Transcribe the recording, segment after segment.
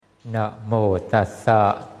นะโมตัสสะ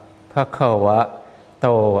ภะคะวะโต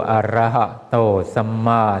อะระหะโตสัมม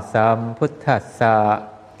าสัมพุทธัสสะ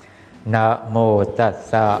นะโมตัส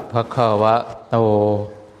สะภะคะวะโต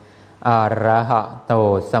อะระหะโต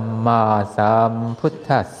สัมมาสัมพุท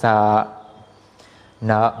ธัสสะ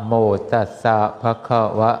นะโมตัสสะภะคะ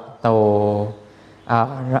วะโตอ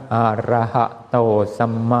ะระหะโตสั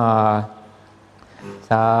มมา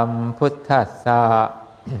สัมพุทธัสสะ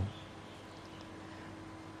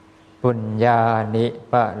ปุญญานิ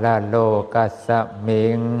ปะละโลกัสสมิ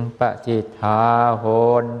งปะจิทธาโห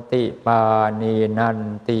นติปานีนัน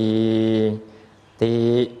ติติ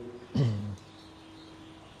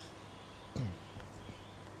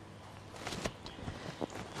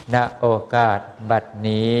ณโอกาสบัด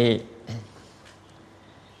นี้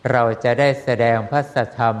เราจะได้แสดงพระสัท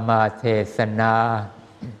ธรรมเทศนา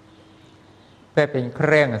เพื่อเป็นเค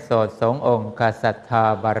รื่องโสดสงองค์กษัตริ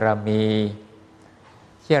ย์บารมี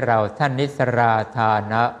ที่เราท่านนิสราธา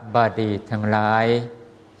นบดีทั้งหลาย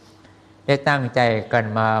ได้ตั้งใจกัน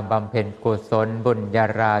มาบำเพ็ญกุศลบุญญา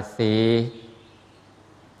ราศี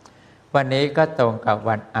วันนี้ก็ตรงกับ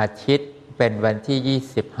วันอาทิตย์เป็นวันที่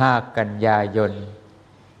25กันยายน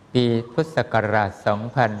ปีพุทธศักราช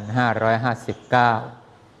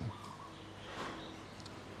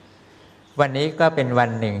2559วันนี้ก็เป็นวัน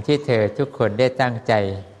หนึ่งที่เธอทุกคนได้ตั้งใจ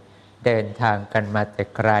เดินทางกันมาแต่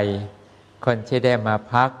ไกลคนที่ได้มา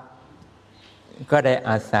พักก็ได้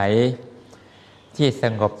อาศัยที่ส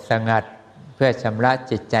งบสงัดเพื่อชำระ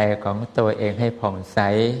จิตใจของตัวเองให้ผ่องใส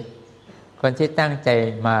คนที่ตั้งใจ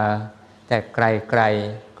มาแต่ไกล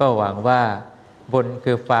ๆก็หวังว่าบุญ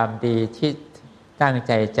คือความดีที่ตั้งใ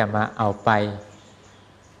จจะมาเอาไป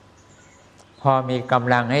พอมีก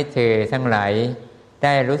ำลังให้เธอทั้งหลายไ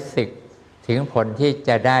ด้รู้สึกถึงผลที่จ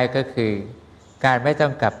ะได้ก็คือการไม่ต้อ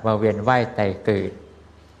งกลับมาเวียนว่ายตายเกิด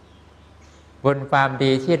บุญความ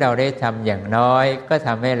ดีที่เราได้ทำอย่างน้อยก็ท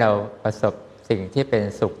ำให้เราประสบสิ่งที่เป็น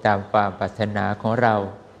สุขตามความปรารถนาของเรา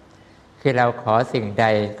คือเราขอสิ่งใด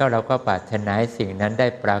ก็เราก็ปรารถนาให้สิ่งนั้นได้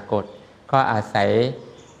ปรากฏก็อาศัย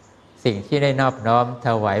สิ่งที่ได้นอบน้อมถ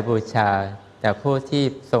วายบูชาแต่ผู้ที่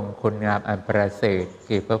ทรงคุณงามอันประเสริฐ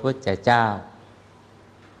คือพระพุทธเจ้า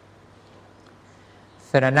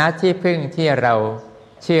สรณะที่พึ่งที่เรา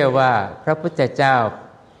เชื่อว่าพระพุทธเจ้า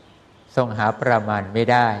ทรงหาประมาณไม่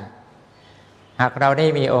ได้หากเราได้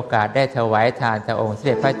มีโอกาสได้ถวายทานต่อองค์สมเ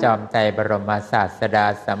ด็จพระจอมไตรบรมศาสดา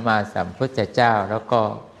สัมมาสัมพุทธเจ้าแล้วก็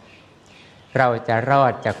เราจะรอ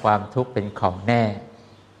ดจากความทุกข์เป็นของแน่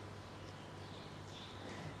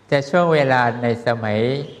แต่ช่วงเวลาในสมัย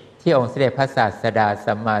ที่องค์สมเด็จพระศาสดา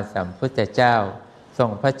สัมมาสัมพุทธเจ้าทรง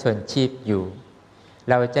พระชนชีพอยู่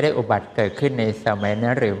เราจะได้อุบัติเกิดขึ้นในสมัย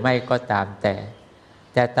นั้นหรือไม่ก็ตาม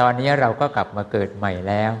แต่ตอนนี้เราก็กลับมาเกิดใหม่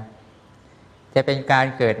แล้วจะเป็นการ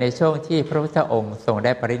เกิดในช่วงที่พระพุทธองค์ทรงไ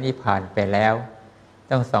ด้ปรินิพพานไปแล้ว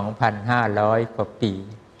ตั้ง 2,500 กว่าปี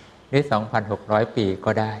หรือ 2,600 ปี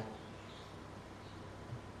ก็ได้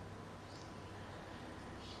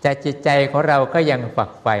แต่จิตใจของเราก็ยังฝั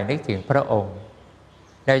กใฝ่นึกถึงพระองค์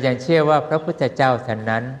เรายังเชื่อว่าพระพุทธเจ้าท่าน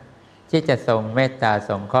นั้นที่จะทรงเมตตาส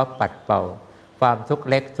งเคราะห์ปัดเป่าความทุกข์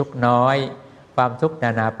เล็กทุกข์น้อยความทุกข์น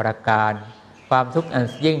านาประการความทุกข์อัน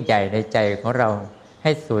ยิ่งใหญ่ในใจของเราใ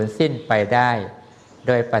ห้สูญสิ้นไปได้โ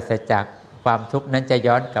ดยปราศจากความทุกข์นั้นจะ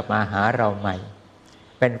ย้อนกลับมาหาเราใหม่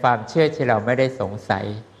เป็นความเชื่อที่เราไม่ได้สงสัย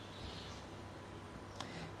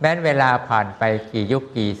แม้เวลาผ่านไปกี่ยุค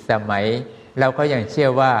กี่สมัยเราก็ยังเชื่อ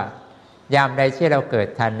ว่ายามใดที่เราเกิด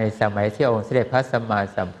ทันในสมัยที่องค์สมเด็จพระสัมมา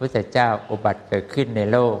สัมพุทธเจ้าอุบัติเกิดขึ้นใน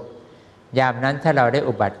โลกยามนั้นถ้าเราได้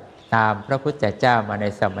อุบัติตามพระพุทธเจ้ามาใน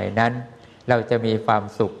สมัยนั้นเราจะมีความ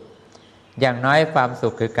สุขอย่างน้อยความสุ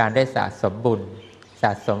ขคือการได้สะสมบุญส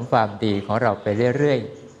ะสมความดีของเราไปเรื่อย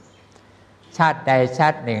ๆชาติใดชา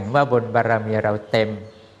ติหนึ่งว่าบุญบารมีเราเต็ม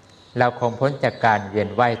เราคงพ้นจากการเวียน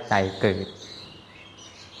ว่ายตายเกิด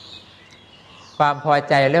ความพอ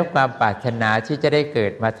ใจและความปรารถนาที่จะได้เกิ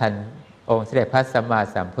ดมาทันองค์สมเด็จพระสัมมา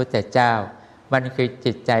สัมพุทธเจ้ามันคือ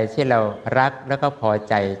จิตใจที่เรารักแล้วก็พอ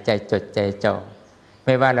ใจใจจดใจจ่อไ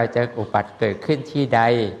ม่ว่าเราจะอุบัติเกิดขึ้นที่ใด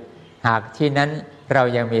หากที่นั้นเรา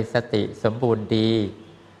ยังมีสติสมบูรณ์ดี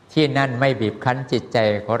ที่นั่นไม่บีบคั้นจิตใจ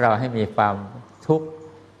ของเราให้มีความทุกข์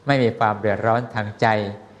ไม่มีความเดือดร้อนทางใจ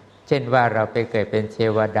เช่นว่าเราไปเกิดเป็นเท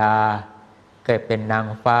วดาเกิดเป็นนาง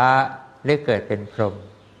ฟ้าหรือเกิดเป็นพรหม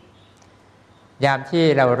ยามที่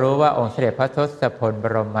เรารู้ว่าองค์เสด็จพระทศพลบ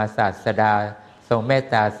รมศาสดาทรงเมต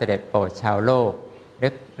ตาเสด็จโปรดชาวโลก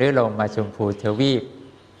หรือลงมาชมพูทวีป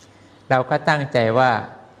เราก็ตั้งใจว่า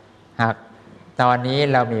หากตอนนี้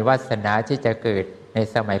เรามีวาสนาที่จะเกิดใน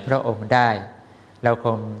สมัยพระองค์ได้เราค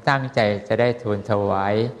งตั้งใจจะได้ทูลถวา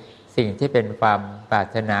ยสิ่งที่เป็นความปรา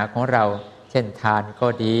รถนาของเรา เช่นทานก็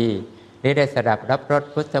ดีหรือได้สดับรับรส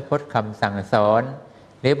พุทธพจน์คำสั่งสอน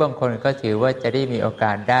หรือบางคนก็ถือว่าจะได้มีโอก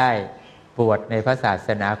าสได้บวชในพระศาส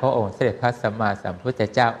นาขององค์สมเด็จพระสัมมาสัมพุทธ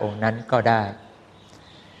เจ้าองค์นั้นก็ได้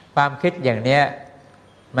ความคิดอย่างเนี้ย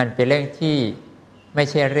มันเป็นเรื่องที่ไม่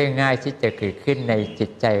ใช่เรื่องง่ายที่จะเกิดขึ้นในจิต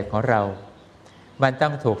ใจของเรามันต้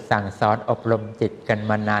องถูกสั่งสอนอบรมจิตกัน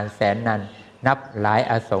มานานแสนนานนับหลาย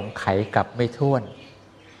อสงไขยกับไม่ถ้วน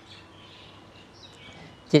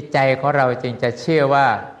จิตใจของเราจึงจะเชื่อว่า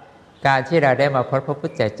การที่เราได้มาพบพระพุ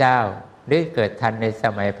ทธเจ้าหรือเกิดทันในส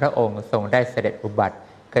มัยพระองค์ทรงได้เสด็จอุบัติ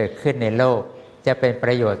เกิดขึ้นในโลกจะเป็นป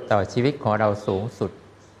ระโยชน์ต่อชีวิตของเราสูงสุด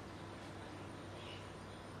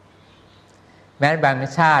แม้บาง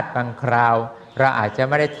ชาติบางคราวเราอาจจะ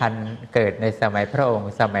ไม่ได้ทันเกิดในสมัยพระอง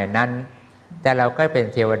ค์สมัยนั้นแต่เราก็เป็น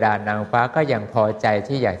เทวดานางฟ้าก็ยังพอใจ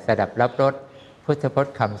ที่อยากสดับรับรสพุทธพจ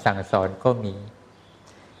น์คำสั่งสอนก็มี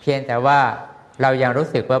เพียงแต่ว่าเรายังรู้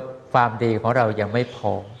สึกว่าความดีของเรายังไม่พ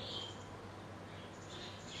อ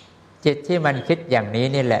จิตที่มันคิดอย่างนี้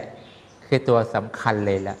นี่แหละคือตัวสำคัญเ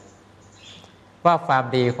ลยล่ะว่าความ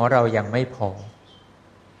ดีของเรายังไม่พอ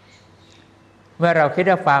เมื่อเราคิด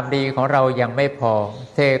ว่าความดีของเรายังไม่พอ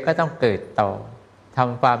เธอก็ต้องเกิดต่อท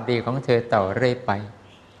ำความดีของเธอต่อเรื่อยไป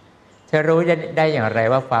เธอรู้ได้อย่างไร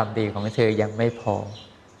ว่าความดีของเธอยังไม่พอ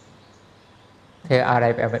เธออะไร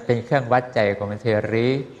เป็นเครื่องวัดใจของเธอหรื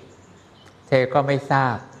อเธอก็ไม่ทรา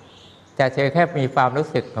บแต่เธอแค่มีความรู้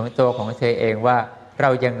สึกของตัวของเธอเองว่าเรา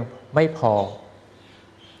ยังไม่พอ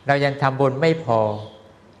เรายังทำบุญไม่พอ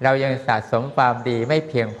เรายังสะสมความดีไม่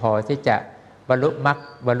เพียงพอที่จะบรรลุมรรค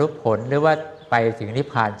บรรลุผลหรือว่าไปถึงนิพ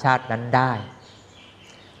พานชาตินั้นได้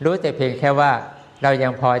รู้แต่เพียงแค่ว่าเรายั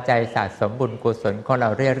งพอใจสะสมบุญกุศลของเรา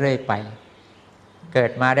เรื่อยๆไปเกิ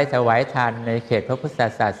ดมาได้ถวายทานในเขตพระพุทธ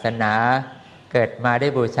ศาสนาเกิดมาได้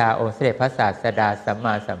บูชาองค์สมเด็จพระศาสดาสัมม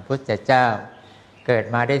าสัมพุทธเจ้าเกิด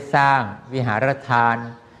มาได้สร้างวิหารทาน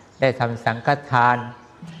ได้ทำสังฆทาน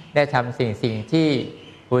ได้ทำสิ่งที่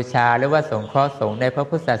บูชาหรือว่าสงเคราะห์สงฆ์ในพระ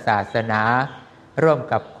พุทธศาสนาร่วม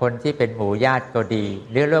กับคนที่เป็นหมู่ญาติก็ดี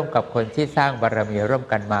หรือร่วมกับคนที่สร้างบารมีร่วม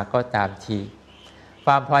กันมาก็ตามทีค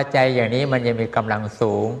วามพอใจอย่างนี้มันยังมีกำลัง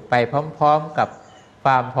สูงไปพร้อมๆกับค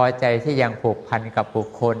วามพอใจที่ยังผูกพันกับบุค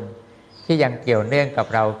คลที่ยังเกี่ยวเนื่องกับ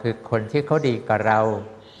เราคือคนที่เขาดีกับเรา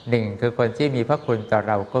หนึ่งคือคนที่มีพระคุณต่อ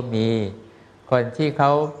เราก็มีคนที่เข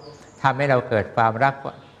าทำให้เราเกิดความรัก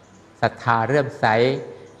ศรัทธาเลื่อมใส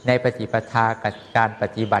ในปฏิปทากับการป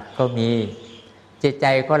ฏิบัติก็มีจิตใจ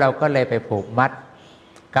ของเราก็เลยไปผูกมัด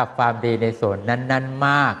กับความดีในส่วนนั้นๆม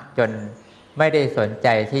ากจนไม่ได้สนใจ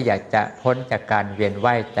ที่อยากจะพ้นจากการเวียน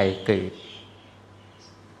ว่ายตายเกิด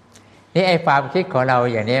นี่ไอ้ความคิดของเรา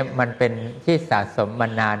อย่างนี้มันเป็นที่สะสมมา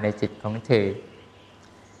นานในจิตของเธอ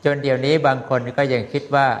จนเดี๋ยวนี้บางคนก็ยังคิด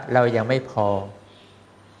ว่าเรายังไม่พอ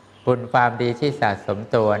บุญความดีที่สะสม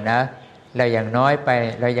ตัวนะเรายังน้อยไป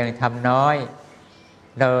เรายังทำน้อย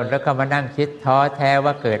แล้วก็มานั่งคิดท้อแท้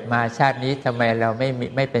ว่าเกิดมาชาตินี้ทำไมเรา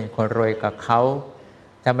ไม่เป็นคนรวยกับเขา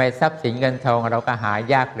ทำไมทรัพย์สินเงินทองเราก็หา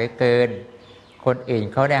ยากเหลือเกินคนอื่น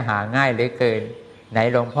เขาได้หาง่ายเหลือเกินไหน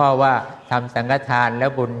หลวงพ่อว่าทำสังฆทานแล้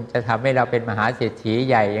วบุญจะทำให้เราเป็นมหาเศรษฐี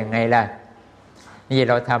ใหญ่ยังไงล่ะนี่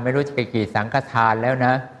เราทำไม่รู้จะกี่สังฆทานแล้วน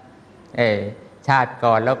ะชาติ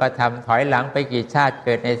ก่อนเราก็ทำถอยหลังไปกี่ชาติเ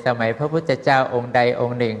กิดในสมัยพระพุทธเจ้าองค์ใดอง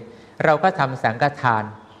ค์หนึ่งเราก็ทำสังฆทาน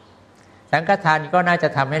สังฆทานก็น่าจะ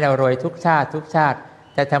ทำให้เรารวยทุกชาติ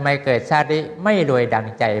แต่ทำไมเกิดชาตินี้ไม่รวยดัง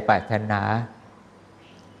ใจปรารถนา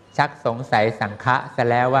ชักสงสัยสังฆะซะ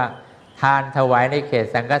แล้วว่าทานถวายในเขต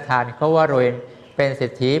สังฆทานเขาว่ารวยเป็นเศร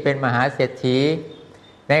ษฐีเป็นมหาเศรษฐี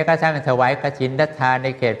แม้กระทั่งถวายกฐินทานใน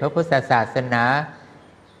เขตพระพุทธศาสนา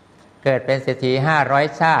เกิดเป็นเศรษฐี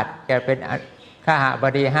500ชาติเกิดเป็นขหบ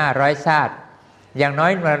ดี500ชาติอย่างน้อ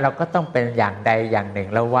ยเราก็ต้องเป็นอย่างใดอย่างหนึ่ง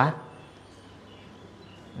แล้ววะ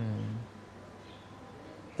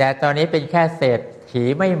แต่ตอนนี้เป็นแค่เศรษฐี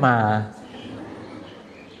ไม่มา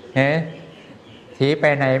ถีไป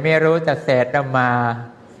ไหนไม่รู้แต่เศษมา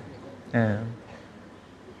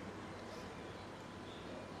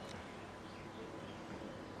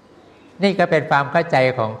นี่ก็เป็นความเข้าใจ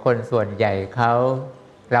ของคนส่วนใหญ่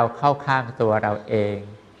เราเข้าข้างตัวเราเอง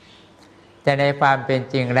แต่ในความเป็น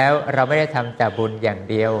จริงแล้วเราไม่ได้ทำแต่บุญอย่าง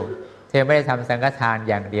เดียวเธอไม่ได้ทำสังฆทาน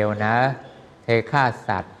อย่างเดียวนะเธอฆ่า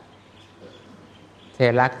สัตว์เธ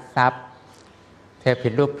อลักทรัพย์เธอผิ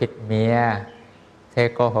ดลูกผิดเมียเธอ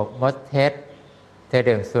โกหกมดเท็จเธอ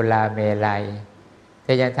ดื่มสุราเมลัยเธ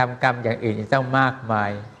อยังทำกรรมอย่างอื่นอีกต้องมากมา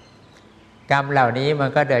ยกรรมเหล่านี้มัน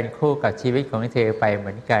ก็เดินคู่กับชีวิตของเธอไปเห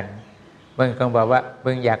มือนกันมึงคงบอกว่า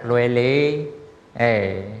มึงอยากรวยหรือ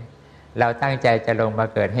เราตั้งใจจะลงมา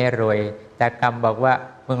เกิดให้รวยแต่กรรมบอกว่า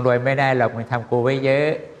มึงรวยไม่ได้หรอกมึงทำกูไว้เยอะ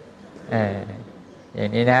อย่า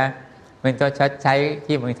งนี้นะ มึงต้องชดใช้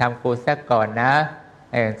ที่มึงทำกูซะก่อนนะ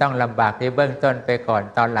ต้องลำบากในเบื้องต้นไปก่อน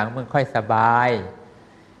ตอนหลังมึงค่อยสบาย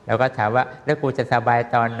เราก็ถามว่าแล้วกูจะสบาย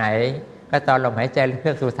ตอนไหนก็ตอนลมหายใจเฮื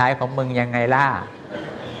อกสุดท้ายของมึงยังไงล่ะ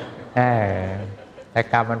แต่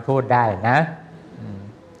กรรมมันพูดได้นะ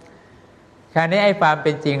คราวนี้ไอ้ความเ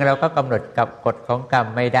ป็นจริงเราก็กำหนดกับกฎของกรรม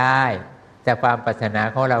ไม่ได้แต่ความปรารถนา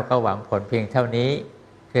ของเราก็หวังผลเพียงเท่านี้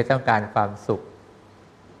คือต้องการความสุข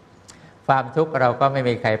ความทุกข์เราก็ไม่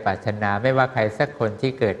มีใครปรารถนาไม่ว่าใครสักคน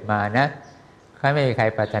ที่เกิดมานะไม่มีใคร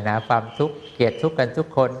ปรารถนาความทุกข์เกลียดทุกข์กันทุก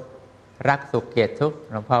คนรักสุขเกลียดทุกข์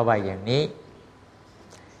หลวงพ่อว่าอย่างนี้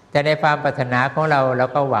แต่ในความปรารถนาของเรา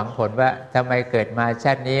ก็หวังผลว่าทำไมเกิดมาช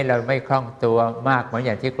าตินี้เราไม่คล่องตัวมากเหมือนอ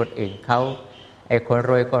ย่างที่คนอื่นเขาไอ้คน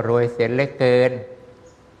รวยก็รวยเสียเหลือเกิน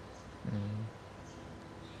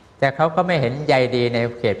แต่เขาก็ไม่เห็นใยดีใน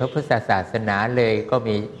เขตพระพุทธศาสนาเลยก็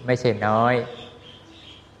มีไม่ใช่น้อย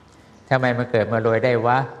ทำไมมันเกิดมารวยได้ว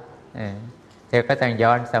ะเธอก็ต้องย้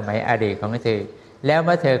อนสมัยอดีตของเธอแล้วเ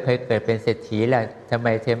มื่อเธอเคยเกิดเป็นเศรษฐีล่ะทำไม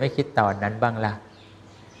เธอไม่คิดตอนนั้นบ้างล่ะ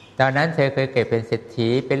ตอนนั้นเธอเคยเกิดเป็นเศรษฐี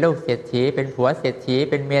เป็นลูกเศรษฐีเป็นผัวเศรษฐี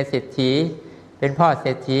เป็นเมียเศรษฐีเป็นพ่อเศร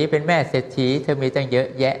ษฐีเป็นแม่เศรษฐีเธอมีตั้งเยอะ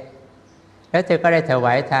แยะแล้วเธอก็ได้ถว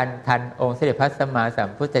ายทานทันองค์สมเด็จพระสัมมาสัม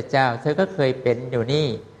พุทธเจ้าเธอก็เคยเป็นอยู่นี่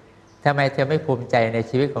ทำไมเธอไม่ภูมิใจใน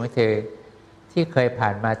ชีวิตของเธอที่เคยผ่า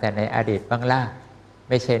นมาแต่ในอดีตบ้างล่ะ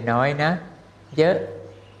ไม่ใช่น้อยนะเยอะ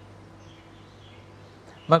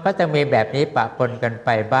มันก็จะมีแบบนี้ปะปนกันไป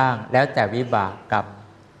บ้างแล้วแต่วิบากกรรม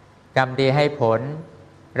กรรมดีให้ผล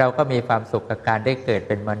เราก็มีความสุขกับการได้เกิดเ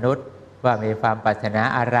ป็นมนุษย์ว่ามีความปรารถนา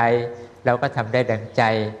อะไรเราก็ทำได้ดังใจ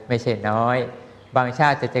ไม่ใช่น้อยบางชา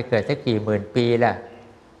ติจะเกิดสักกี่หมื่นปีล่ะ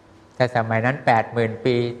ถ้าสมัยนั้น 80,000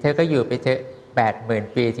 ปีเธอก็อยู่ไปเถอะ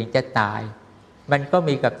 80,000 ปีถึงจะตายมันก็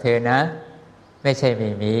มีกับเธอนะไม่ใช่ไ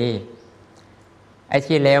ม่มีไอ้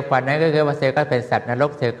ที่เลวกว่านั้นก็คือว่าเธอก็เป็นสัตว์นร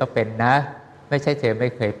กเธอก็เป็นนะไม่ใช่เธอไม่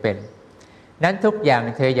เคยเป็นนั้นทุกอย่าง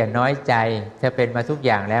เธออย่าน้อยใจเธอเป็นมาทุกอ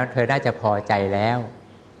ย่างแล้วเธอน่าจะพอใจแล้ว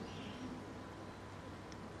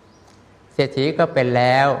เศรษฐีก็เป็นแ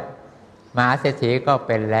ล้วมหาเศรษฐีก็เ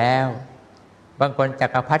ป็นแล้วบางคนจั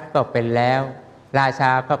กรพรรดิก็เป็นแล้วราช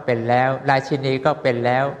าก็เป็นแล้วราชินีก็เป็นแ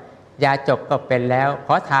ล้วยาจกก็เป็นแล้วข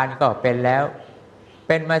อทานก็เป็นแล้วเ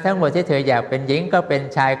ป็นมาทั้งหมดที่เธออยากเป็นหญิงก็เป็น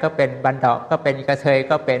ชายก็เป็นบัณฑิตก็เป็นกระเทย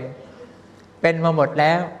ก็เป็นมาหมดแ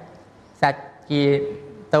ล้วสัตว์กี่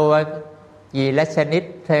ตัวกี่ละชนิด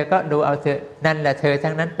เธอก็ดูเอาเถอะนั่นแหละเธอ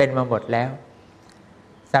ทั้งนั้นเป็นมาหมดแล้ว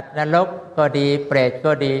สัตว์นรกก็ดีเปรต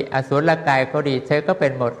ก็ดีอสุรกายก็ดีเธอก็เป็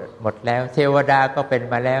นหมดแล้วเทวดาก็เป็น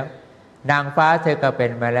มาแล้วนางฟ้าเธอก็เป็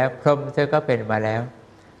นมาแล้วพรหมเธอก็เป็นมาแล้ว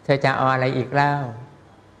เธอจะเอาอะไรอีกเล่า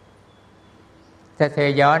ถ้าเธอ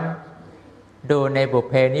ย้อนดูในบุพ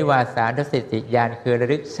เพนิวาสานุสติญาณคือระ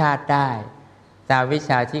ลึกชาติได้ตามวิช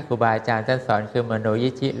าที่ครูบาอาจารย์ท่านสอนคือมโนยิ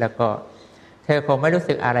ธิแล้วก็เธอคงไม่รู้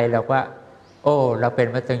สึกอะไรหรอกว่าโอ้เราเป็น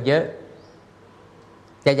มาตั้งเยอะ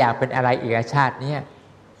จะอยากเป็นอะไรอีกชาตินี้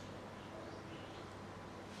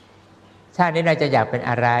ชาตินี้เราจะอยากเป็น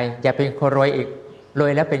อะไรอยากเป็นคนรวยอีกรว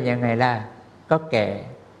ยแล้วเป็นยังไงล่ะก็แก่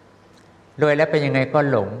รวยแล้วเป็นยังไงก็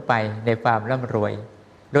หลงไปในความร่ำรวย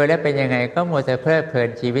รวยแล้วเป็นยังไงก็มัวแต่เพลิดเพลิน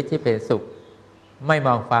ชีวิตที่เป็นสุขไม่ม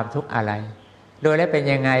องความทุกข์อะไรรวยแล้วเป็น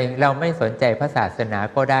ยังไงเราไม่สนใจพระศาสนา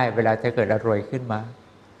ก็ได้เวลาจะเกิดเรารวยขึ้นมา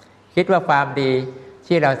คิดว่าความดี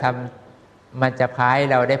ที่เราทำมันจะพาให้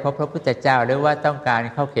เราได้พบพระพุทธเจ้าหรือว่าต้องการ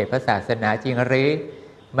เข้าเขตพระศาสนาจริงหรือ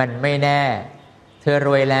มันไม่แน่เธอร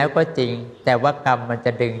วยแล้วก็จริงแต่ว่ากรรมมันจ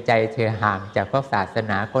ะดึงใจเธอห่างจากพระศาส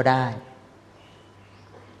นาก็ได้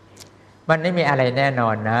มันไม่มีอะไรแน่นอ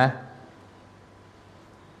นนะ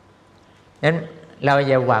นั้นเราอ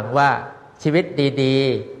ย่าหวังว่าชีวิตดี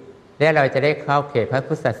ๆแล้วเราจะได้เข้าเขตพระ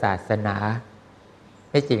พุทธศาสนา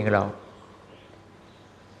ไม่จริงหรอก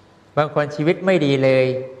บางคนชีวิตไม่ดีเลย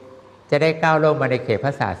จะได้ก้าวลงมาในเขตพร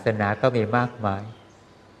ะศาสนาก็มีมากมาย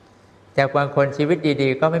แต่บางคนชีวิตดี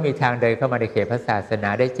ๆก็ไม่มีทางเดินเข้ามาในเขตพระศาสนา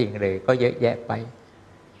ได้จริงเลยก็เยอะแยะไป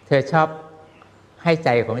เธอชอบให้ใจ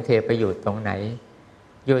ของเธอไปอยู่ตรงไหน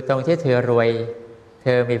อยู่ตรงที่เธอรวยเธ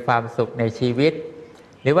อมีความสุขในชีวิต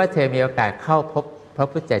หรือว่าเธอมีโอกาสเข้าพบพระ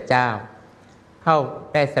พุทธเจ้าเข้า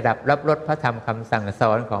ได้สดับรับรสพระธรรมคำสั่งส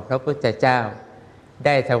อนของพระพุทธเจ้าไ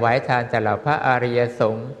ด้ถวายทานจากเหล่าพระอริยส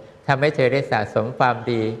งฆ์ทำให้เธอได้สะสมความ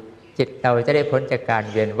ดีจิตเราจะได้พ้นจากการ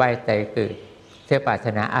เวียนว่ายตายเกิดเธอปรารถ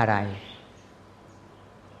นาอะไร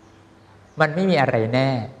มันไม่มีอะไรแน่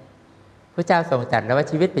พระเจ้าทรงตรัสแล้วว่า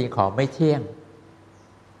ชีวิตเป็นของไม่เที่ยง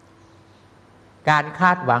การค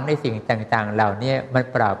าดหวังในสิ่งต่างๆเหล่านี้มัน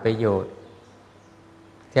เปล่าประโยชน์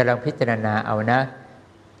จะลองพิจารณาเอานะ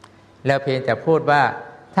แล้วเพียงแต่พูดว่า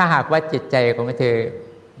ถ้าหากว่าจิตใจของเธอ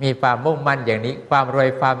มีความมุ่งมั่นอย่างนี้ความรวย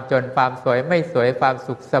ความจนความสวยไม่สวยความ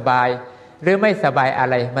สุขสบายหรือไม่สบายอะ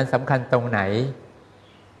ไรมันสำคัญตรงไหน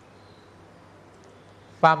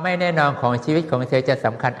ความไม่แน่นอนของชีวิตของเธอจะส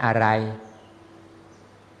ำคัญอะไร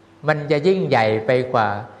มันจะยิ่งใหญ่ไปกว่า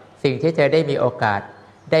สิ่งที่เธอได้มีโอกาส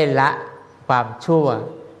ได้ละความชั่ว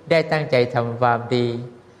ได้ตั้งใจทำความดี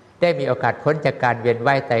ได้มีโอกาสพ้นจากการเวียน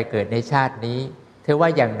ว่ายตายเกิดในชาตินี้เธอว่า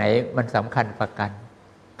อย่างไหนมันสำคัญกว่ากัน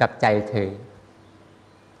กับใจเธอ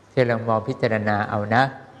ลองมองพิจารณาเอานะ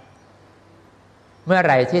เมื่อไ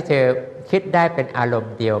หร่ที่เธอคิดได้เป็นอารม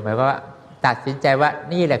ณ์เดียวหมายว่าตัดสินใจว่า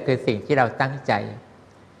นี่แหละคือสิ่งที่เราตั้งใจ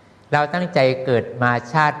เกิดมา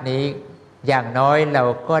ชาตินี้อย่างน้อยเรา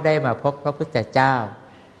ก็ได้มาพบพระพุทธเจ้า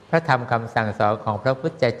พระธรรมคำสั่งสอนของพระพุ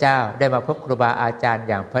ทธเจ้าได้มาพบครูบาอาจารย์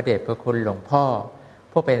อย่างพระเดชพระคุณหลวงพ่อ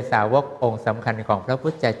ผู้เป็นสาวกองค์สำคัญของพระพุ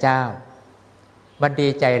ทธเจ้ามันดี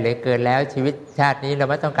ใจเหลือเกินแล้วชีวิตชาตินี้เรา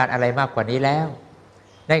ไม่ต้องการอะไรมากกว่านี้แล้ว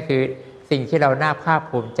นั่นคือสิ่งที่เราน่าภาค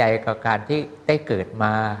ภูมิใจกับการที่ได้เกิดม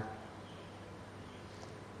า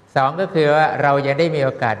สองก็คือว่าเรายังได้มีโอ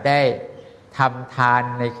กาสได้ทำทาน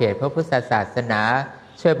ในเขตพระพุทธศาสนา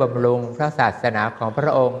ช่วยบำรุงพระศาสนาของพร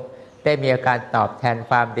ะองค์ได้มีอาการตอบแทน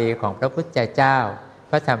ความดีของพระพุทธเจ้า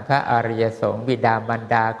พระธรรมพระอริยสงฆ์บิดามาร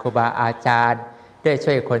ดาครูบาอาจารย์ได้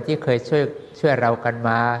ช่วยคนที่เคยช่วยเรากันม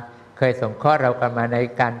าเคยสงเคราะห์เรากันมาใน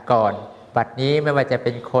การก่อนบัดนี้ไม่ว่าจะเ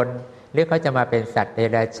ป็นคนหรือเขาจะมาเป็นสัตว์เด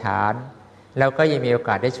รัจฉานเราก็ยังมีโอก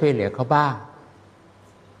าสได้ช่วยเหลือเขาบ้าง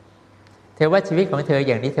เธอว่าชีวิตของเธออ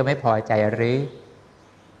ย่างนี้เธอไม่พอใจหรือ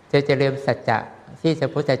เธอจะลืมสัจจะที่พร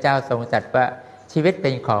ะพุทธเจ้าทรงตรัสว่าชีวิตเป็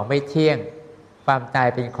นของไม่เที่ยงความตาย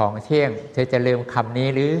เป็นของเที่ยงเธอจะลืมคำนี้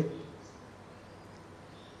หรือ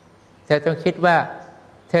เธอต้องคิดว่า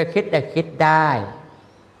เธอคิดได้คิดได้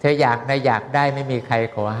เธออยากได้ไม่มีใคร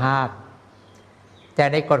ขอห้ามแต่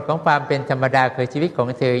ในกฎของความเป็นธรรมดาคือชีวิตของ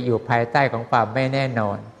เธออยู่ภายใต้ของความไม่แน่น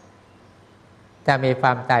อนจะมีคว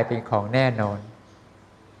ามตายเป็นของแน่นอน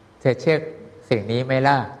เธอเชื่อสิ่งนี้ไหม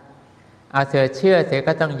ล่ะเอาเธอเชื่อเธอ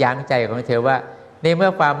ก็ต้องยั้งใจของเธอว่าในเมื่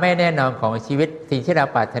อความไม่แน่นอนของชีวิตสิ่งที่เรา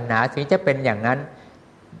ปรารถนาถึงจะเป็นอย่างนั้น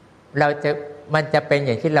มันจะเป็นอ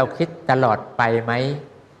ย่างที่เราคิดตลอดไปไหม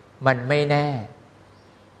มันไม่แน่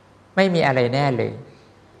ไม่มีอะไรแน่เลย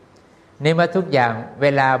ในเมื่อทุกอย่างเว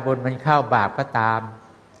ลาบุญมันเข้าบาปก็ตาม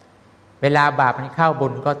เวลาบาปมันเข้าบุ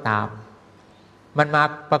ญก็ตามมันมา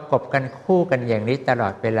ประกบกันคู่กันอย่างนี้ตลอ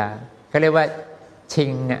ดเวลาเขาเรียกว่า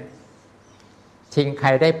ชิงใคร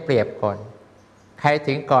ได้เปรียบก่อนใคร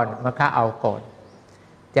ถึงก่อนมันเข้าเอาก่อน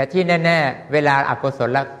แต่ที่แน่ๆเวลาอกุศ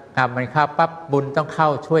ลกรรมมันเข้าปั๊บบุญต้องเข้า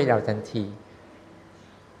ช่วยเราทันที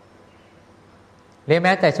หรือแ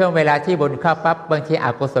ม้แต่ช่วงเวลาที่บุญเข้าปั๊บบางทีอ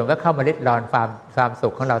กุศลก็เข้ามาริดรอนความสุ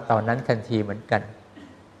ขของเราตอนนั้นทันทีเหมือนกัน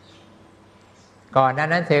ก่อน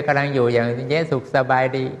นั้นเธอกำลังอยู่อย่างเงี้ยสุขสบาย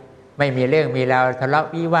ดีไม่มีเรื่องมีราวทะเลาะ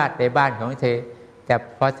วิวาทในบ้านของเธอแต่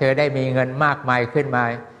พอเธอได้มีเงินมากมายขึ้นมา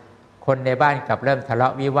คนในบ้านกลับเริ่มทะเลา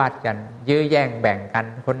ะวิวาทกันยื้อแย่งแบ่งกัน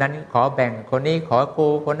คนนั้นขอแบ่งคนนี้ขอกู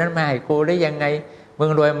คนนั้นไม่ให้กูหรือยังไงมึ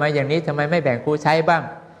งรวยมาอย่างนี้ทำไมไม่แบ่งกูใช้บ้าง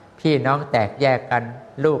พี่น้องแตกแยกกัน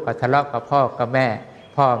ลูกก็ทะเลาะกับพ่อกับแม่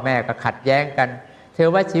พ่อแม่ก็ขัดแย้งกันเธอ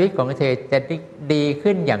ว่าชีวิตของเธอจะดี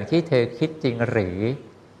ขึ้นอย่างที่เธอคิดจริงหรือ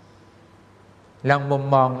ลองมุม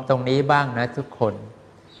มองตรงนี้บ้างนะทุกคน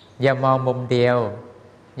อย่ามองมุมเดียว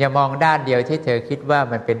อย่ามองด้านเดียวที่เธอคิดว่า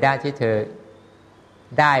มันเป็นด้านที่เธอ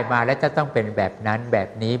ได้มาแล้วจะต้องเป็นแบบนั้นแบบ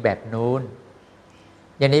นี้แบบนู้น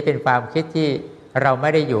อย่างนี้เป็นความคิดที่เราไม่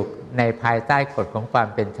ได้อยู่ในภายใต้กฎของความ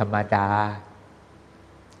เป็นธรรมดา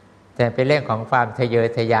แต่เป็นเรื่องของความทะเยอ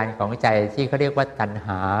ทะยานของใจที่เขาเรียกว่าตัณห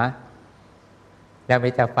าเรามี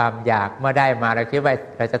แต่ความอยากเมื่อได้มาเราคิดว่า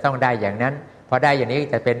เราจะต้องได้อย่างนั้นพอได้อย่างนี้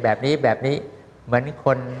จะเป็นแบบนี้แบบนี้เหมือนค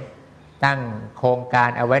นตั้งโครงการ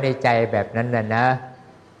เอาไว้ในใจแบบนั้นนะ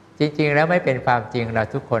จริงๆแล้วไม่เป็นความจริงเรา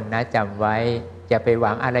ทุกคนนะจำไว้อย่าไปห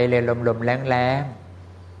วังอะไรเลยลมๆแรง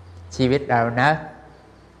ๆชีวิตเรานะ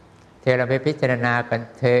เธอเราไปพิจารณากัน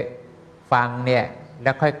เธอฟังเนี่ยแ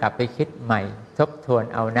ล้วค่อยกลับไปคิดใหม่ทบทวน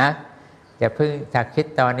เอานะอย่าเพิ่งถ้าคิด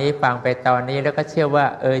ตอนนี้ฟังไปตอนนี้แล้วก็เชื่อว่า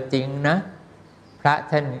จริงนะพระ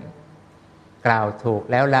ท่านกล่าวถูก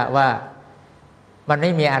แล้วละว่ามันไ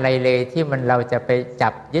ม่มีอะไรเลยที่เราจะไปจั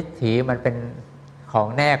บยึดถือมันเป็นของ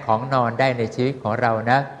แน่ของนอนได้ในชีวิตของเรา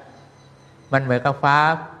นะมันเหมือนกับฟ้า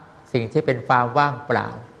สิ่งที่เป็นความว่างเปล่า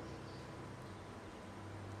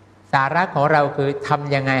สาระของเราคือท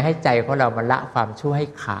ำยังไงให้ใจของเรามันละความชั่วให้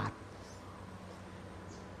ขาด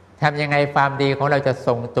ทำยังไงความดีของเราจะท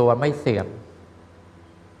รงตัวไม่เสื่อม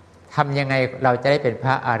ทำยังไงเราจะได้เป็นพ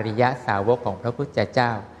ระอริยสาวกของพระพุทธเจ้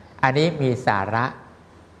าอันนี้มีสาระ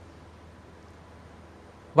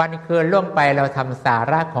วันคืนล่วงไปเราทำสา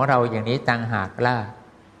ระของเราอย่างนี้ต่างหากล่ะ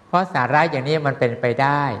เพราะสาระอย่างนี้มันเป็นไปไ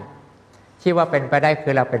ด้ที่ว่าเป็นไปได้คื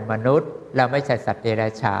อเราเป็นมนุษย์เราไม่ใช่สัตว์เดรั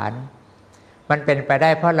จฉานมันเป็นไปได้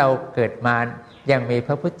เพราะเราเกิดมายังมีพ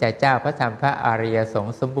ระพุทธเจ้าพระธรรมพระอริยสง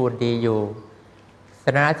ฆ์สมบูรณ์ดีอยู่ส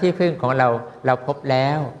ถานะที่พึ่งของเราพบแล้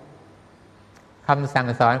วคำสั่ง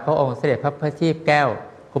สอนขององค์เสด็จพระพุทธทีพแก้ว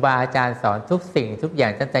ครูบาอาจารย์สอนทุกสิ่งทุกอย่า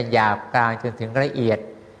งตั้งแต่หยาบกลางจนถึงละเอียด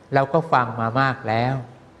เราก็ฟังมามากแล้ว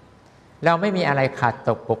เราไม่มีอะไรขาดต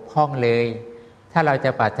กบกพร่องเลยถ้าเราจ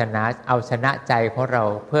ะปรารถนาเอาชนะใจของเรา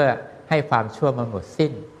เพื่อให้ความชั่วมันหมดสิ้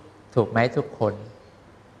นถูกไหมทุกคน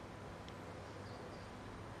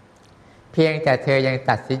เพียงแต่เธอยัง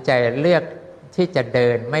ตัดสินใจเลือกที่จะเดิ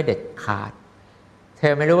นไม่เด็ดขาดเธ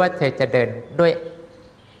อไม่รู้ว่าเธอจะเดินด้วย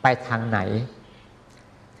ไปทางไหน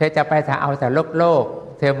เธอจะไปทางเอาแต่โลก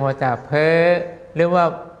เธอมัวแต่เพ้อหรือว่า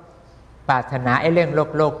ปรารถนาไอ้เรื่อง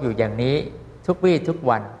โลกอยู่อย่างนี้ทุกวี่ทุก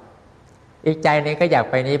วันอีกใจหนึ่งก็อยาก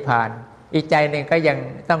ไปนิพพานอีกใจหนึ่งก็ยัง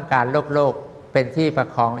ต้องการโลกเป็นที่ประ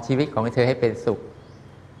คองชีวิตของเธอให้เป็นสุข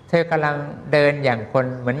เธอกำลังเดินอย่างคน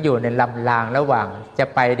เหมือนอยู่ในลำรางระหว่างจะ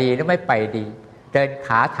ไปดีหรือไม่ไปดีเดินข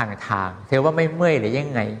าทางเธอว่าไม่เมื่อยหรือยั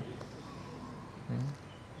งไง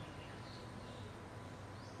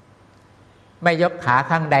ไม่ยกขา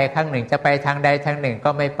ข้างใดข้างหนึ่งจะไปทางใดทางหนึ่งก็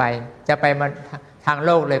ไม่ไปจะไปมันทางโ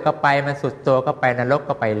ลกเลยก็ไปมันสุดตัวก็ไปนรก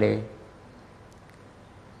ก็ไปเลย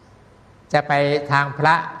จะไปทางพร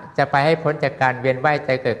ะจะไปให้พ้นจากการเวียนว่ายต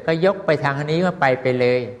ายเกิดก็ยกไปทางนี้ก็ไปเล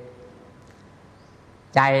ย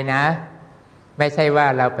ใจนะไม่ใช่ว่า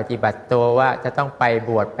เราปฏิบัติตัวว่าจะต้องไปบ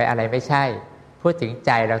วชไปอะไรไม่ใช่พูดถึงใ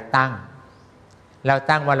จเราตั้ง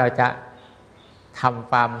ว่าเราจะทำ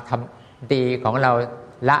ความทำดีของเรา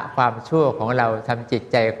ละความชั่วของเราทำจิต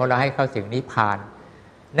ใจของเราให้เข้าถึงนิพพาน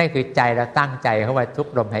นั่นคือใจเราตั้งใจเขาว่าทุก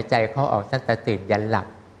ลมหายใจเข้าออกตั้งแต่ตื่นยันหลับ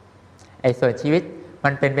ไอ้ส่วนชีวิตมั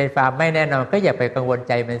นเป็นความไม่แน่นอนก็อย่าไปกังวล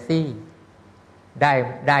ใจมันสิไ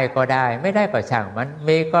ด้ก็ได้ไม่ได้ก็ช่างมัน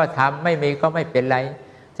มีก็ทำไม่มีก็ไม่เป็นไร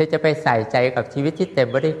เธอจะไปใส่ใจกับชีวิตที่เต็ม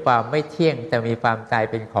ไปด้วยความไม่เที่ยงแต่มีความตาย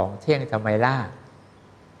เป็นของเที่ยงทำไมล่ะ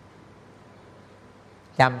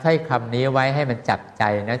จำถ้อยคำนี้ไว้ให้มันจับใจ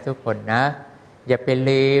นะทุกคนนะอย่าไป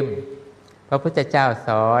ลืมพระพุทธเจ้าส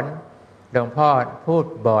อนหลวงพ่อพูด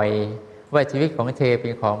บ่อยว่าชีวิตของเธอเป็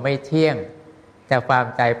นของไม่เที่ยงแต่ความ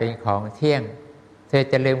ตายเป็นของเที่ยงเธอ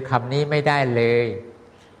จะลืมคำนี้ไม่ได้เลย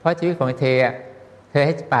เพราะชีวิตของเธอใ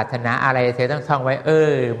ห้ปรารถนาอะไรเธอต้องท่องไว้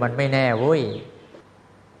มันไม่แน่เว้ย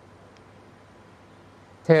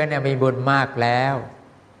เธอเนี่ยมีบุญมากแล้ว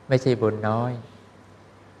ไม่ใช่บุญน้อย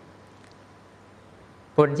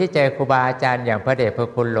บุญที่เจอครูบาอาจารย์อย่างพระเดชพระ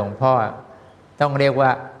คุณหลวงพ่อต้องเรียกว่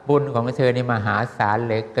าบุญของเธอนี่มหาศาลเห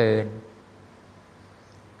ลือเกิน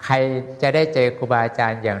ใครจะได้เจอครูบาอาจา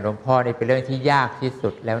รย์อย่างหลวงพ่อนี่เป็นเรื่องที่ยากที่สุ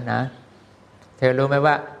ดแล้วนะเธอรู้ไหม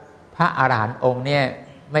ว่าพระอรหันต์องค์เนี่ย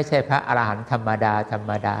ไม่ใช่พระอรหันต์ธรรมด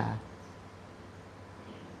า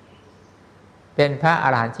เป็นพระอ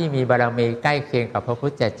รหันต์ที่มีบารมีใกล้เคียงกับพระพุ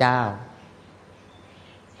ทธเจ้า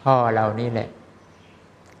พ่อเรานี่แหละ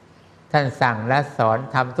ท่านสั่งและสอน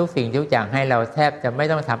ทำทุกสิ่งทุกอย่างให้เราแทบจะไม่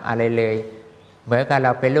ต้องทำอะไรเลยเหมือนกับเร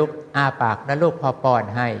าเป็นลูกอ้าปากนะลูกพ่อป้อน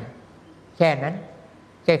ให้แค่นั้น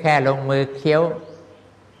แค่ลงมือเคี้ยว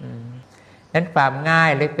นั้นความง่าย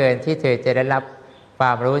เหลือเกินที่เธอจะได้รับคว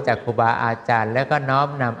ามรู้จากครูบาอาจารย์แล้วก็น้อม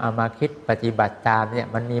นำเอามาคิดปฏิบัติตามเนี่ย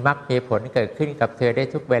มันมีมรรคมีผลเกิดขึ้นกับเธอได้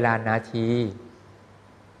ทุกเวลานาที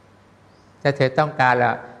ถ้าเธอต้องการล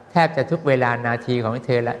ะแทบจะทุกเวลานาทีของเธ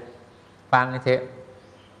อละฟังเธอ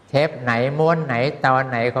เทปไหนม้วนไหนตอน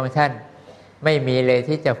ไหนของท่านไม่มีเลย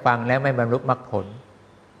ที่จะฟังแล้วไม่บรรลุมรรคผล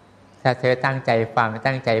ถ้าเธอตั้งใจฟัง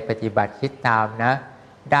ตั้งใจปฏิบัติคิดตามนะ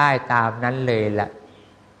ได้ตามนั้นเลยล่ะ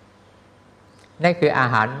นั่นคืออา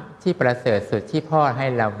หารที่ประเสริฐสุดที่พ่อให้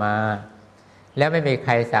เรามาแล้วไม่มีใค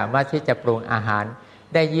รสามารถที่จะปรุงอาหาร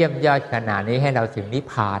ได้เยี่ยมยอดขนาดนี้ให้เราถึงนิพ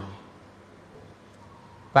พาน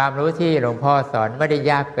ความรู้ที่หลวงพ่อสอนไม่ได้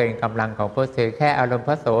ยากเกินกำลังของพวกเธอแค่อารมณ์พ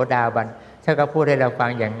ระโสดาบันท่านก็พูดให้เราฟัง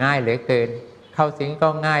อย่างง่ายเหลือเกินเข้าถึงก็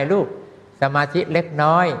ง่ายลูกสมาธิเล็ก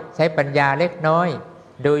น้อยใช้ปัญญาเล็กน้อย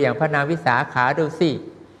ดูอย่างพระนางวิสาขาดูสิ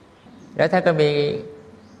แล้วท่านก็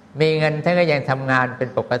มีเงินท่านก็ยังทำงานเป็น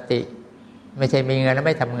ปกติไม่ใช่มีเงินแล้วไ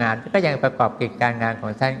ม่ทำงานก็ยังประกอบกิจการงานขอ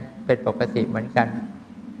งท่านเป็นปกติเหมือนกัน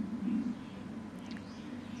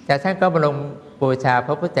แต่ท่านก็บรมบูชาพ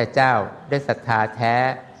ระพุทธเจ้าด้วยศรัทธาแท้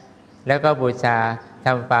แล้วก็บูชาท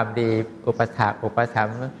ำความดีอุปถัม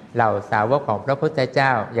ภ์เหล่าสาวกของพระพุทธเจ้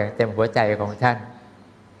าอย่างเต็มหัวใจของท่าน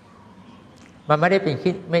มันไม่ได้เป็น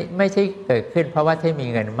ขึ้นไม่ใช่เกิดขึ้นเพราะว่าท่านมี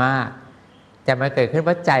เงินมากแต่มันเกิดขึ้นเพ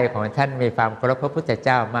ราะใจของท่านมีความเคารพพระพุทธเ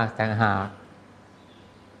จ้ามากต่างหาก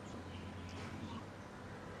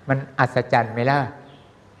มันอัศจรรย์ไหมล่ะ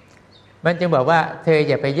มันจึงบอกว่าเธอ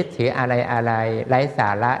อย่าไปยึดถืออะไรไร้สา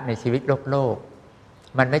ระในชีวิตโลก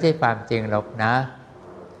มันไม่ใช่ความจริงหรอกนะ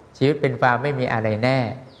ชีวิตเป็นความไม่มีอะไรแน่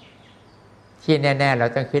ที่แน่ๆเรา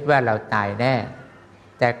ต้องคิดว่าเราตายแน่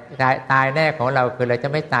แต่ตายแน่ของเราคือเราจะ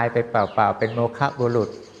ไม่ตายไปเปล่าๆเป็นโมฆะบุรุษ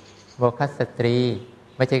โมฆะสตรี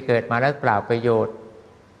ไม่ใช่เกิดมาแล้วเปล่าประโยชน์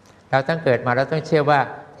เราต้องเกิดมาเราต้องเชื่อว่า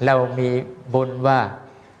เรามีบุญว่า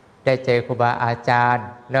ได้เจอครูบาอาจารย์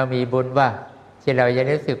เรามีบุญว่าที่เรายัง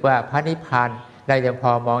รู้สึกว่าพระนิพพานเรายังพ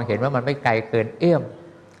อมองเห็นว่ามันไม่ไกลเกินเอื้อม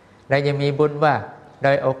เรายังมีบุญว่าโด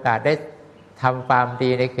ยโอกาสได้ทำความดี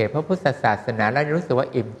ในเขตพระพุทธศาสนาแล้วรู้สึกว่า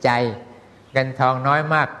อิ่มใจเงินทองน้อย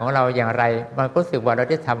มากของเราอย่างไรมันก็รู้สึกว่าเรา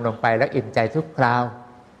ได้ทำลงไปแล้วอิ่มใจทุกคราว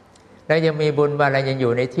เรายังมีบุญว่าเรายังอ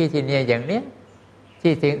ยู่ในที่ที่เนี่ยอย่างเนี้ย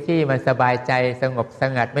ที่มันสบายใจสงบส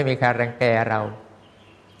งัดไม่มีใครรังแกเรา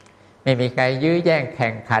ไม่มีใครยื้อแย่งแข่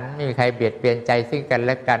งขันไม่มีใครเบียดเบียนใจซึ่งกันแ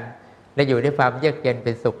ละกันและอยู่ด้วยความเยือกเย็นเ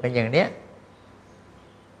ป็นสุขกันอย่างเนี้ย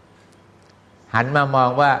หันมามอง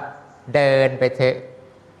ว่าเดินไปเถอะ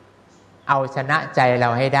เอาชนะใจเรา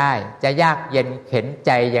ให้ได้จะยากเย็นเข็นใ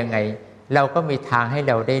จยังไงเราก็มีทางให้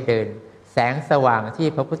เราได้เดินแสงสว่างที่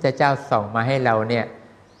พระพุทธเจ้าส่องมาให้เราเนี่ย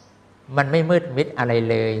มันไม่มืดมิดอะไร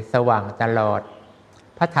เลยสว่างตลอด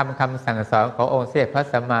พระธรรมคำสั่งสอนขององค์สมเด็จพระ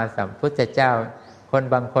สัมมาสัมพุทธเจ้าคน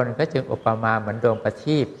บางคนก็จึงอุปมาเหมือนดวงประ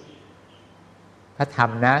ทีปพระธรรม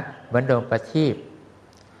นะเหมือนดวงประทีป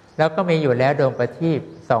แล้วก็มีอยู่แล้วดวงประทีป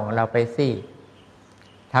ส่องเราไปสิ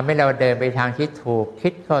ทำให้เราเดินไปทางที่ถูกคิ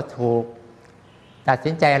ดก็ถูกตัด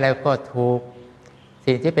สินใจอะไรก็ถูก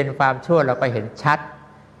สิ่งที่เป็นความชั่วเราก็เห็นชัด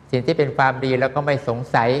สิ่งที่เป็นความดีเราก็ไม่สง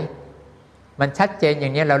สัยมันชัดเจนอย่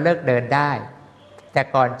างนี้เราเลิกเดินได้แต่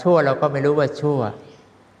ก่อนชั่วเราก็ไม่รู้ว่าชั่ว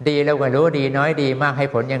ดีเราก็รู้ดีน้อยดีมากให้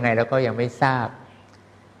ผลยังไงเราก็ยังไม่ทราบ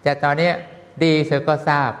แต่ตอนนี้ดีเธอก็ท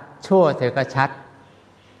ราบชั่วเธอก็ชัด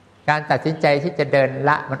การตัดสินใจที่จะเดินล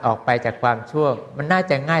ะมันออกไปจากความชั่วมันน่า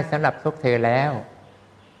จะง่ายสำหรับพวกเธอแล้ว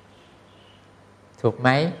ถูกไหม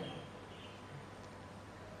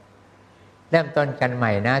เริ่มต้นกันให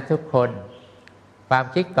ม่นะทุกคนความ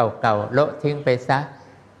คิดเก่าๆโละทิ้งไปซะ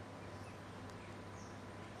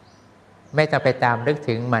ไม่ต้องไปตามนึก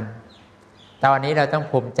ถึงมันตอนนี้เราต้อง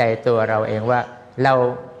ภูมิใจตัวเราเองว่าเรา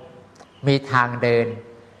มีทางเดิน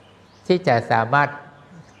ที่จะสามารถ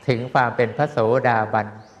ถึงความเป็นพระโสดาบัน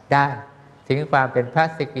ได้ถึงความเป็นพระ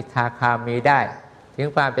สกิทาคามีได้ถึง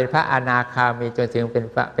ความเป็นพระอนาคามีจนถึงเ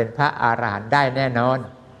ป็นพระอรหันต์ได้แน่นอน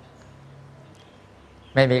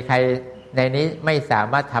ไม่มีใครในนี้ไม่สา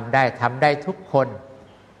มารถทำได้ทุกคน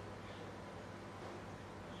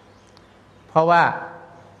เพราะว่า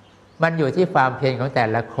มันอยู่ที่ความเพียรของแต่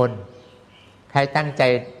ละคนใครตั้งใจ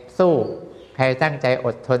สู้ใครตั้งใจอ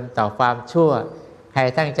ดทนต่อความชั่วใคร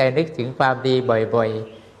ตั้งใจนึกถึงความดีบ่อย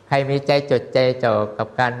ๆใครมีใจจดใจจ่อกับ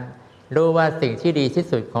การรู้ว่าสิ่งที่ดีที่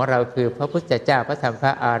สุดของเราคือพระพุทธเจ้าพระธรรมพร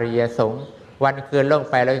ะอริยสงฆ์วันคืนล่วง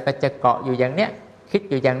ไปเราก็จะเกาะอยู่อย่างเนี้ยคิด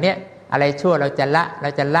อยู่อย่างเนี้ยอะไรชั่วเราจะล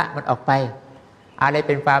ะมันออกไปอะไรเ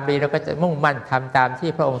ป็นความดีเราก็จะมุ่งมั่นทำตามที่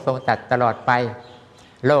พระองค์ทรงตรัสตลอดไป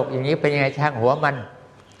โลกอย่างนี้เป็นยังไงช่างหัวมัน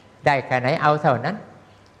ได้แค่ไหนเอาเท่านั้น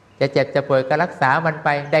จะเจ็บจะป่วยก็รักษามันไป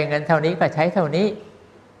ได้เงินเท่านี้ก็ใช้เท่านี้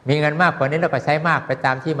มีเงินมากกว่านี้เราก็ใช้มากไปต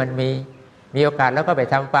ามที่มันมีโอกาสแล้วก็ไป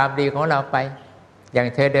ทำความดีของเราไปอย่าง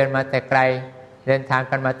เธอเดินมาแต่ไกลเดินทาง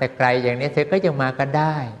กันมาแต่ไกลอย่างนี้เธอก็ยังมากันไ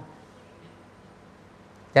ด้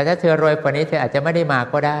แต่ถ้าเธอรวยกว่านี้เธออาจจะไม่ได้มา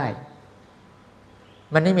ก็ได้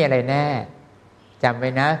มันไม่มีอะไรแน่จำไว้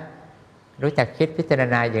นะรู้จักคิดพิจาร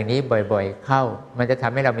ณาอย่างนี้บ่อยๆเข้ามันจะท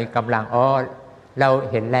ำให้เรามีกำลังเรา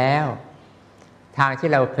เห็นแล้วทางที่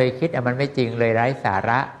เราเคยคิดมันไม่จริงเลยไร้สา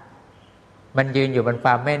ระมันยืนอยู่บนคว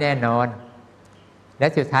ามไม่แน่นอนและ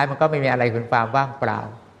สุดท้ายมันก็ไม่มีอะไรเป็นความว่างเปล่า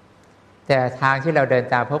แต่ทางที่เราเดิน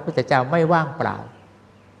ตามพระพุทธเจ้าไม่ว่างเปล่า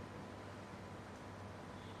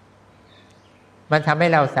มันทำให้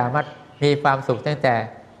เราสามารถมีความสุขตั้งแต่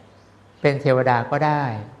เป็นเทวดาก็ได้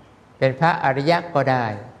เป็นพระอริยะก็ได้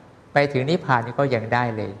ไปถึงนิพพานก็ยังได้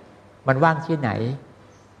เลยมันว่างที่ไหน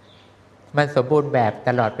มันสมบูรณ์แบบต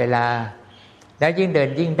ลอดเวลาแล้วยิ่งเดิน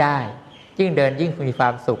ยิ่งได้ยิ่งเดินยิ่งมีควา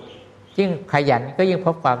มสุขยิ่งขยันก็ยิ่งพ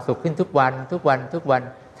บความสุขขึ้นทุกวัน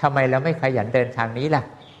ทำไมเราไม่ขยันเดินทางนี้ล่ะ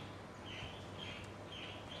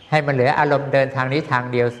ให้มันเหลืออารมณ์เดินทางนี้ทาง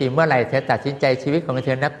เดียวสิเมื่อไหร่เธอตัดสินใจชีวิตของเธ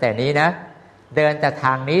อนับแต่นี้นะเดินแต่ท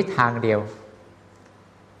างนี้ทางเดียว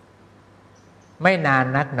ไม่นาน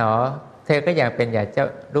นักหนอเธอก็อยากเป็นอย่างเจ้า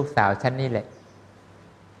ลูกสาวฉันนี่แหละ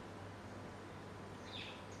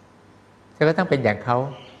เธอก็ต้องเป็นอย่างเขา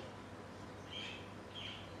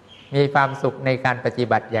มีความสุขในการปฏิ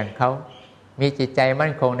บัติอย่างเขามีจิตใจมั่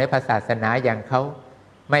นคงในศาสนาอย่างเขา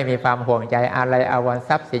ไม่มีความห่วงใยอะไรอาวรณ์ท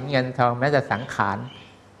รัพย์สินเงินทองแม้แต่สังขาร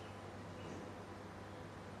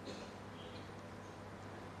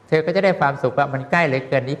ธอก็จะได้ความสุขว่ามันใกล้เหลือ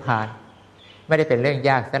เกินนิพพานไม่ได้เป็นเรื่องย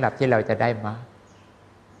ากสำหรับที่เราจะได้มา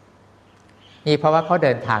นี่เพราะว่าเขาเ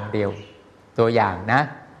ดินทางเดียวตัวอย่างนะ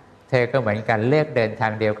เธอก็เหมือนกันเลือกเดินทา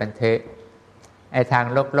งเดียวกันเถอะไอ้ทาง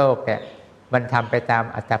โลกเนี่ยมันทำไปตาม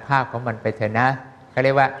อัตภาพของมันไปเถอะนะเขาเรี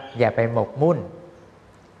ยกว่าอย่าไปหมกมุ่น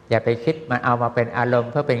อย่าไปคิดมันเอามาเป็นอารมณ์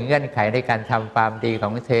เพื่อเป็นเงื่อนไขในการทำความดีข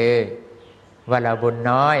องเธอว่าเราบุญ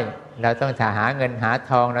น้อยเราต้องหาเงินหา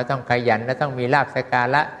ทองเราต้องขยันเราต้องมีลาภสักกา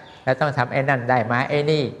ระเราต้องทำไอ้นั่นได้มาไอ้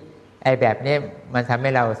นี่ไอ้แบบนี้มันทำให้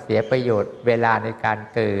เราเสียประโยชน์เวลาในการ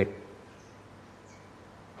เกิด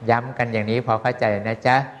ย้ำกันอย่างนี้พอเข้าใจนะ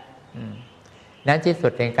จ๊ะนั้นที่สุ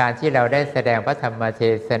ดในการที่เราได้แสดงพระธรรมเท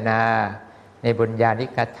ศนาในบุญญาณิ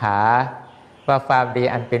กถาว่าความดี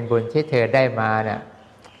อันเป็นบุญที่เธอได้มาน่ะ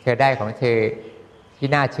เธอได้ของเธอที่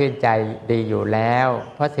น่าชื่นใจดีอยู่แล้ว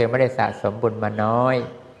เพราะเธอไม่ได้สะสมบุญมาน้อย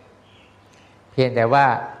เพียงแต่ว่า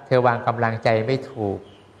เธอวางกำลังใจไม่ถูก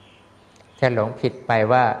เธอหลงผิดไป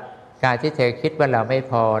ว่าการที่เธอคิดว่าเราไม่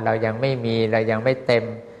พอเรายังไม่มีเรายังไม่เต็ม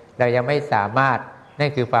เรายังไม่สามารถนั่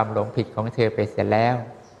นคือความหลงผิดของเธอไปเสียแล้ว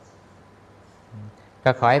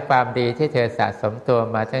ก็ขอให้ความดีที่เธอสะสมตัว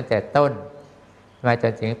มาตั้งแต่ต้นมาจ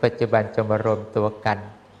นถึงปัจจุบันจงมารวมตัวกัน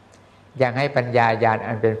ยังให้ปัญญาญาณ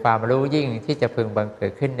อันเป็นความรู้ยิ่งที่จะพึงบังเกิ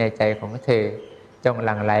ดขึ้นในใจของเธอจงห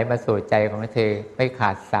ลั่งไหลมาสู่ใจของเธอไม่ข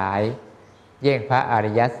าดสายเยี่ยงพระอ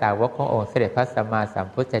ริยสาวกขององค์เสด็จพระสัมมาสัม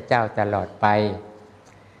พุทธเจ้าตลอดไป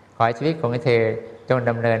ขอให้ชีวิตของเธอจง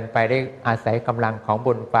ดำเนินไปได้อาศัยกำลังของ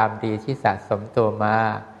บุญความดีที่สะสมตัวมา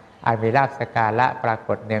อาจมีลาภสักการะปราก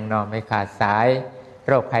ฏเนืองนองไม่ขาดสายโ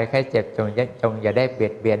รคภัยไข้เจ็บจงอย่าได้เบีย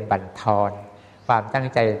ดเบียนบั่นทอนความตั้ง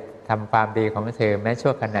ใจทำความดีของเธอแม้ชั่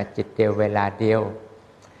วขณะจิตเดียวเวลาเดียว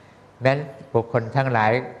แม้บุคคลทั้งหลา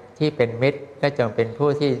ยที่เป็นมิตรก็จงเป็นผู้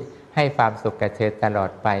ที่ให้ความสุขแก่เธอตลอ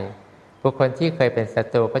ดไปบุคคลที่เคยเป็นศั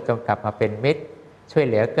ตรูก็จงกลับมาเป็นมิตรช่วย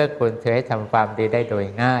เหลือเกื้อกูลเธอให้ทำความดีได้โดย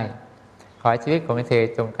ง่ายขอชีวิตของเธอ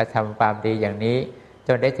จงกระทำความดีอย่างนี้จ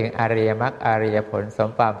นได้ถึงอริยมรรคอริยผลสม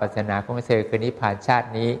ความปรารถนาของเธอคือนิพพานชาติ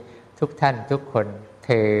นี้ทุกท่านทุกคนเ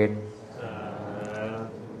ทิน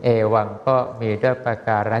เอวังก็มีด้วยประก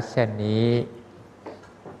ารฉนี้